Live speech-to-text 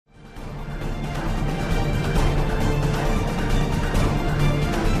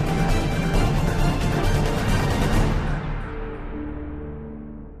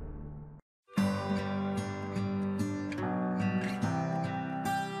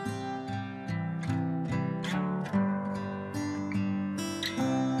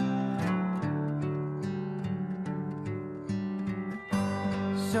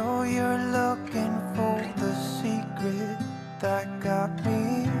So you're looking for the secret that got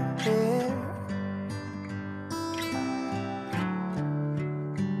me here.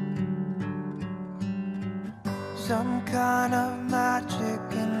 Some kind of magic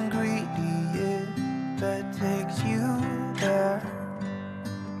ingredient that takes you there.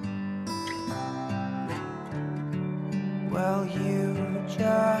 Well, you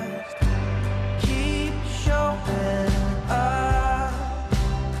just keep showing up.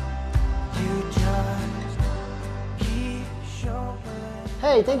 You just keep showing.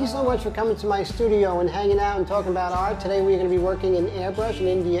 Hey, thank you so much for coming to my studio and hanging out and talking about art. Today we're going to be working in Airbrush and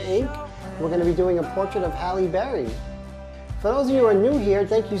India Ink. We're going to be doing a portrait of Halle. For those of you who are new here,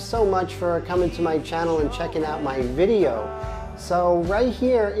 thank you so much for coming to my channel and checking out my video. So right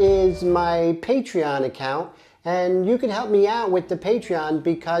here is my Patreon account, and you can help me out with the Patreon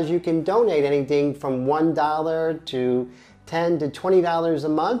because you can donate anything from $1 to $10 to $20 a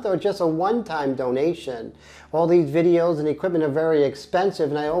month, or just a one-time donation. All these videos and equipment are very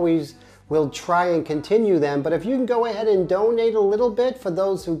expensive, and I always will try and continue them, but if you can go ahead and donate a little bit for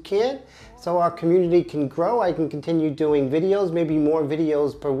those who can't, so our community can grow, I can continue doing videos, maybe more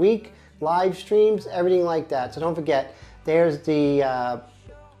videos per week, live streams, everything like that. So don't forget, there's the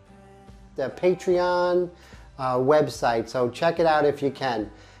Patreon website, so check it out if you can.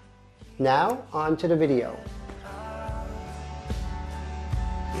 Now, on to the video.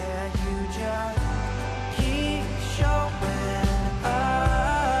 Yeah, you just keep showing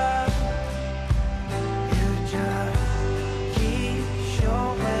up. You just keep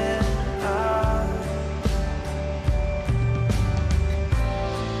showing up.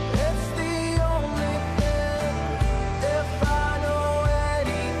 It's the only thing, if I know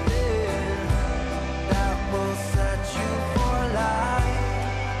anything, that will set you for life.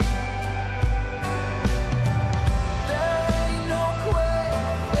 There ain't no quick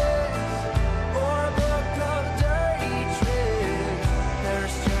fix or book of dirty tricks.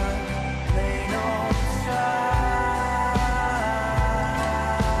 There's just plain old style.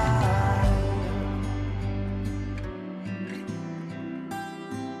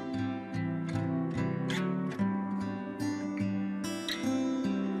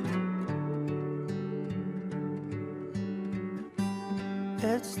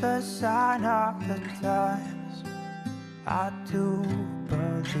 It's the sign of the times, I do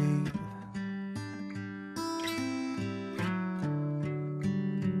believe.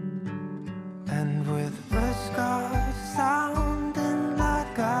 And with risk of sounding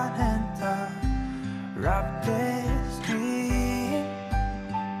like an interrupted dream,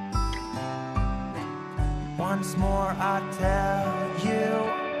 once more I tell you,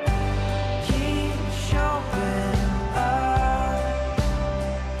 keep showing up.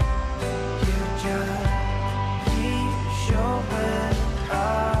 You just keep showing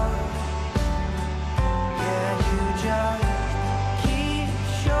up. Yeah, you just keep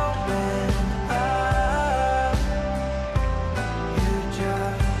showing up. You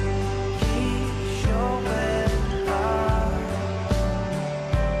just keep showing up.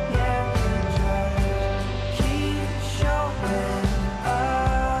 Yeah, you just keep showing up.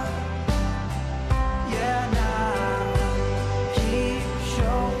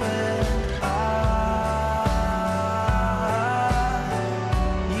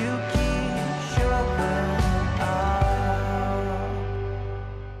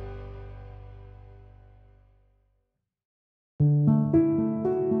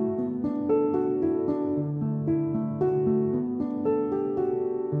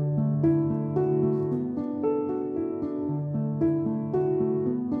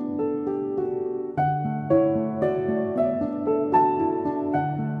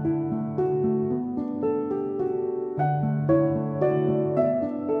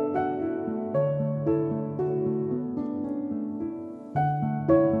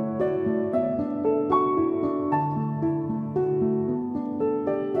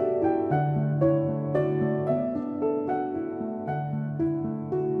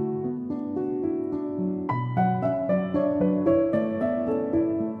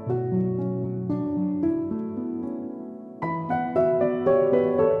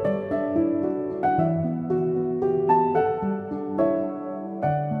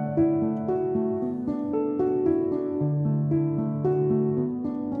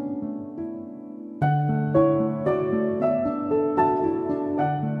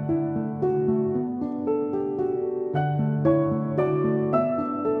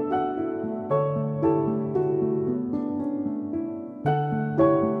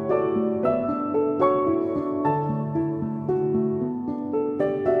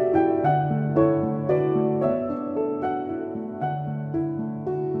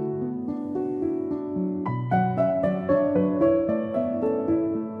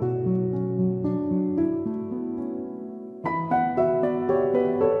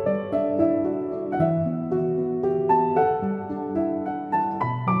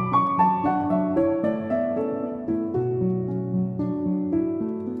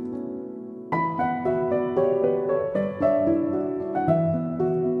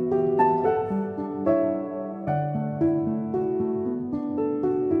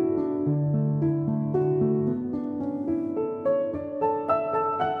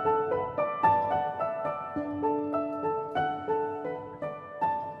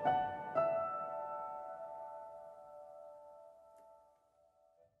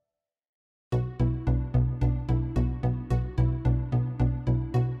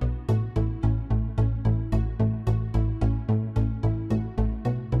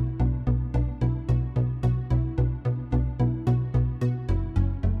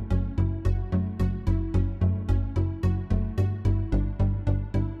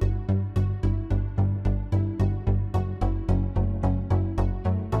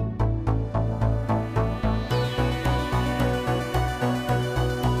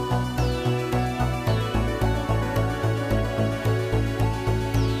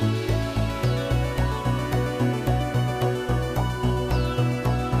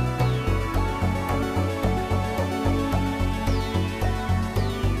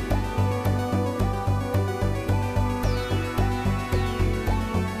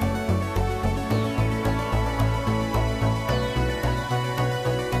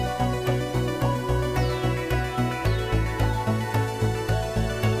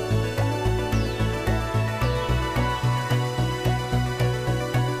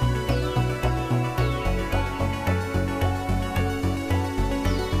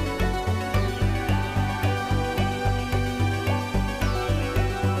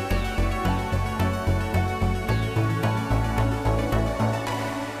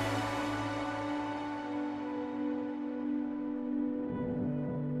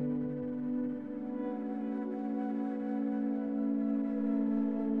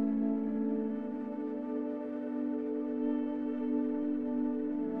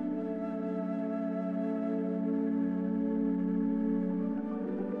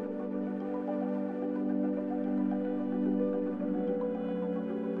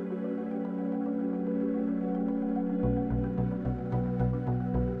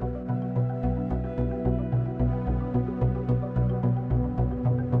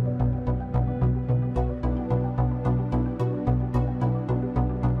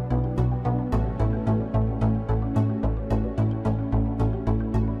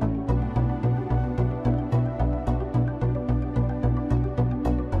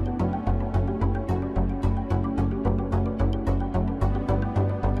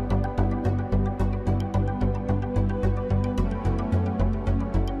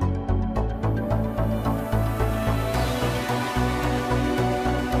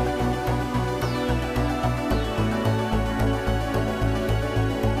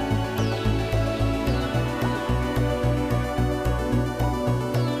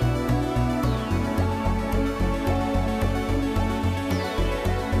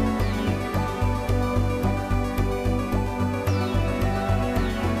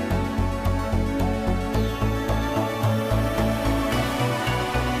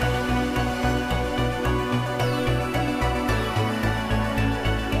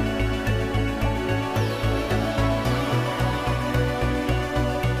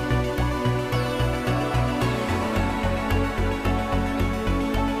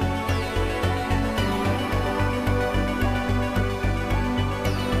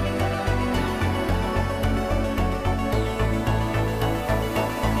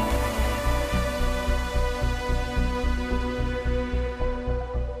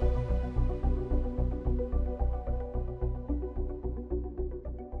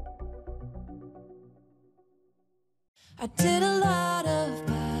 I did a lot of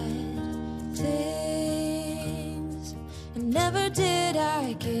bad things, and never did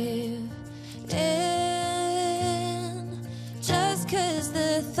I give in. Just 'cause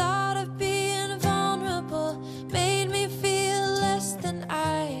the thought of being vulnerable made me feel less than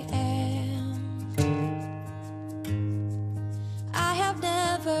I am. I have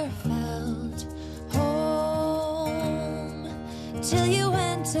never felt home till you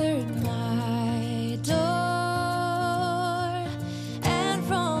entered my door.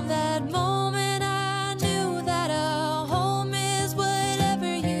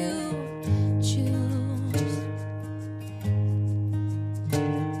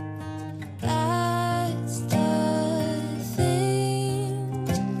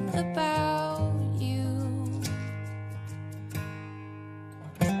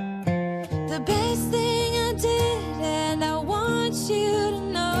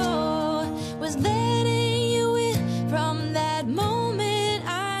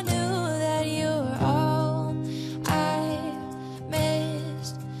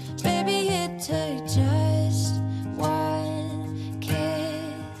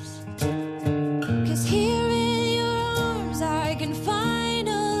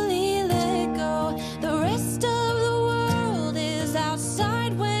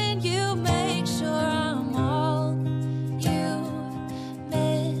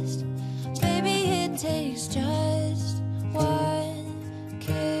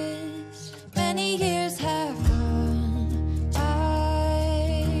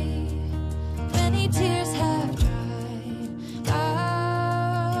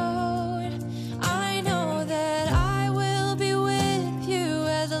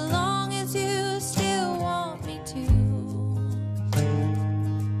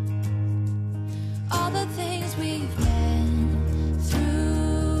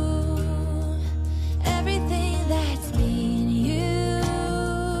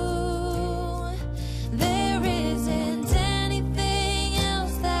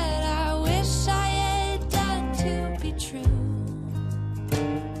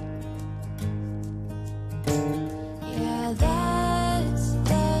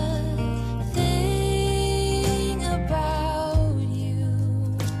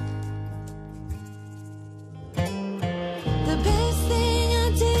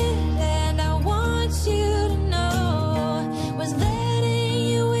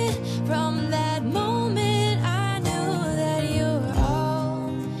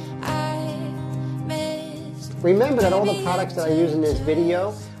 Remember that all the products that I use in this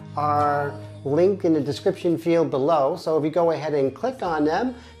video are linked in the description field below, so if you go ahead and click on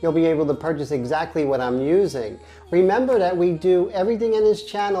them, you'll be able to purchase exactly what I'm using. Remember that we do everything in this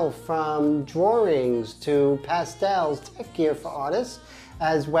channel from drawings to pastels, tech gear for artists,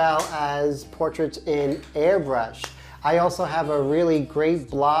 as well as portraits in airbrush. I also have a really great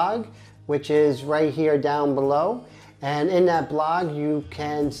blog, which is right here down below. And in that blog, you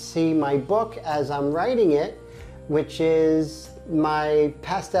can see my book as I'm writing it, which is my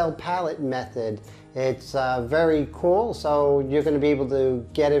pastel palette method. It's very cool, so you're going to be able to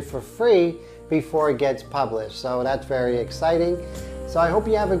get it for free before it gets published. So that's very exciting. So I hope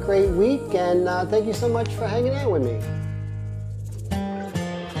you have a great week, and thank you so much for hanging out with me.